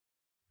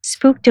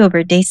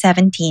Spooktober Day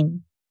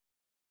 17.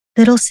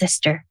 Little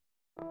Sister.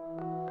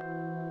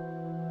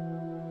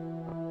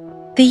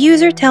 The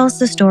user tells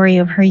the story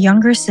of her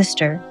younger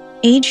sister,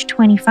 aged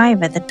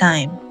 25 at the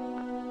time.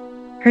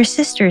 Her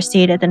sister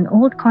stayed at an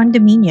old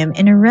condominium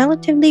in a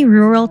relatively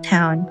rural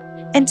town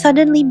and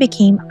suddenly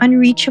became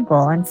unreachable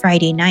on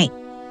Friday night.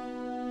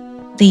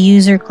 The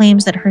user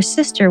claims that her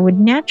sister would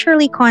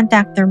naturally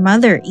contact their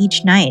mother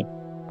each night.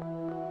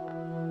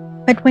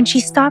 But when she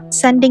stopped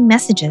sending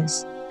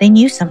messages, they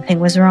knew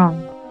something was wrong.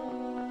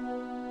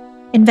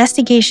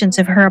 Investigations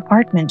of her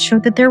apartment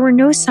showed that there were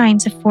no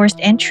signs of forced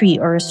entry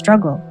or a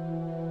struggle.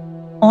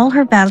 All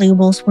her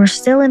valuables were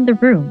still in the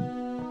room.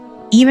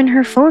 Even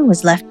her phone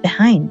was left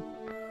behind,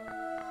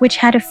 which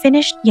had a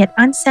finished yet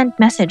unsent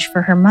message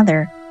for her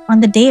mother on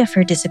the day of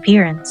her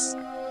disappearance.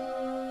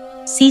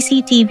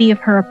 CCTV of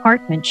her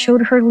apartment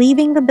showed her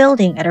leaving the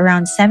building at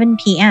around 7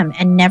 p.m.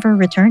 and never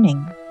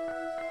returning.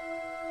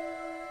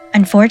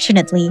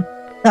 Unfortunately,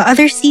 the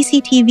other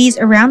CCTVs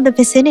around the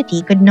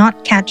vicinity could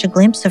not catch a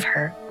glimpse of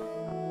her.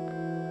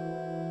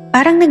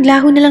 Parang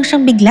naglaho na lang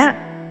siyang bigla.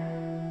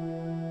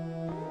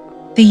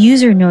 The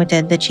user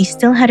noted that she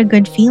still had a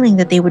good feeling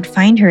that they would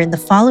find her in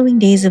the following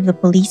days of the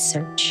police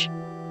search.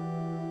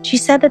 She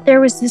said that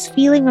there was this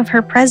feeling of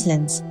her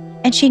presence,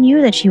 and she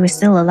knew that she was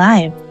still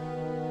alive.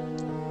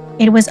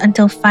 It was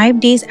until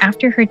 5 days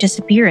after her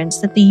disappearance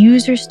that the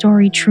user's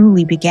story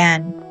truly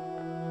began.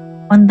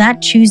 On that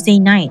Tuesday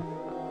night,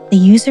 the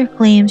user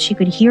claims she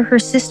could hear her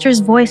sister's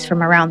voice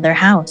from around their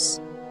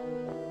house.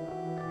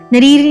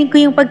 Naririnig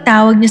ko yung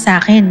pagtawag niya sa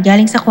akin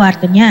galing sa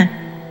kwarto niya.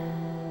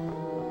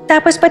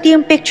 Tapos pati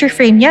yung picture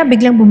frame niya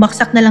biglang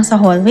bumaksak na lang sa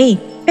hallway,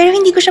 pero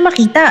hindi ko siya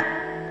makita.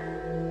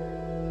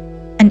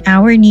 An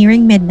hour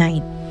nearing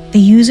midnight,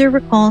 the user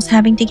recalls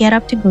having to get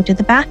up to go to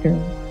the bathroom.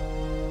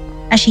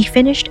 As she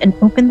finished and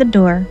opened the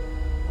door,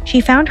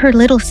 she found her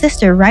little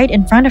sister right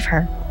in front of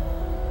her.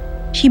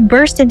 She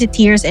burst into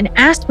tears and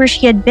asked where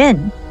she had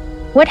been,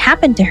 what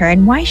happened to her,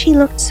 and why she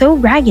looked so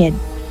ragged.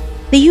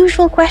 The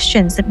usual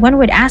questions that one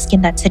would ask in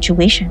that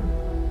situation.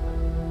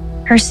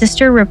 Her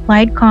sister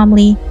replied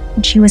calmly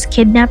that she was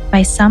kidnapped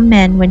by some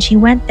men when she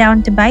went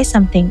down to buy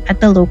something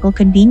at the local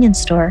convenience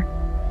store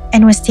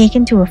and was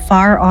taken to a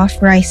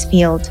far-off rice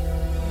field.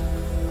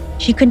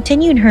 She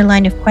continued her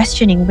line of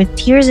questioning with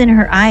tears in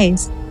her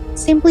eyes,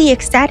 simply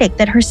ecstatic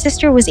that her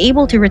sister was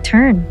able to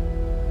return.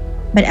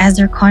 But as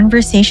their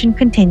conversation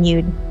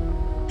continued,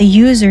 the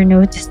user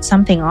noticed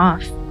something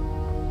off.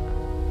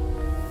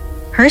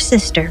 Her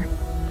sister,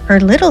 her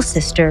little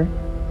sister,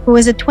 who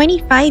was a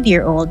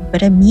 25-year-old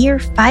but a mere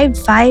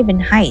 5'5" in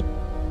height,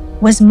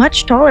 was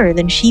much taller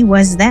than she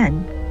was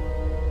then.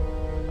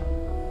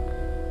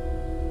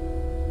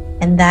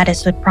 And that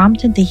is what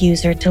prompted the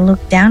user to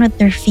look down at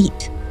their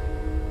feet.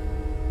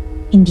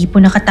 Hindi po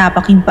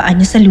nakatapak yung paa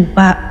niya sa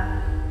lupa.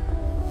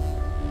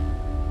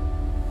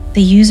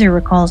 The user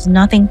recalls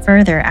nothing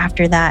further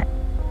after that,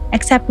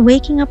 except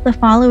waking up the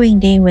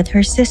following day with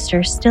her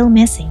sister still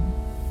missing.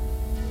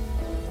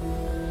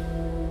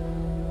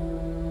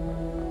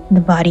 The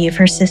body of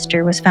her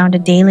sister was found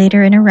a day later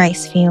in a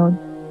rice field,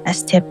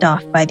 as tipped off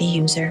by the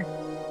user.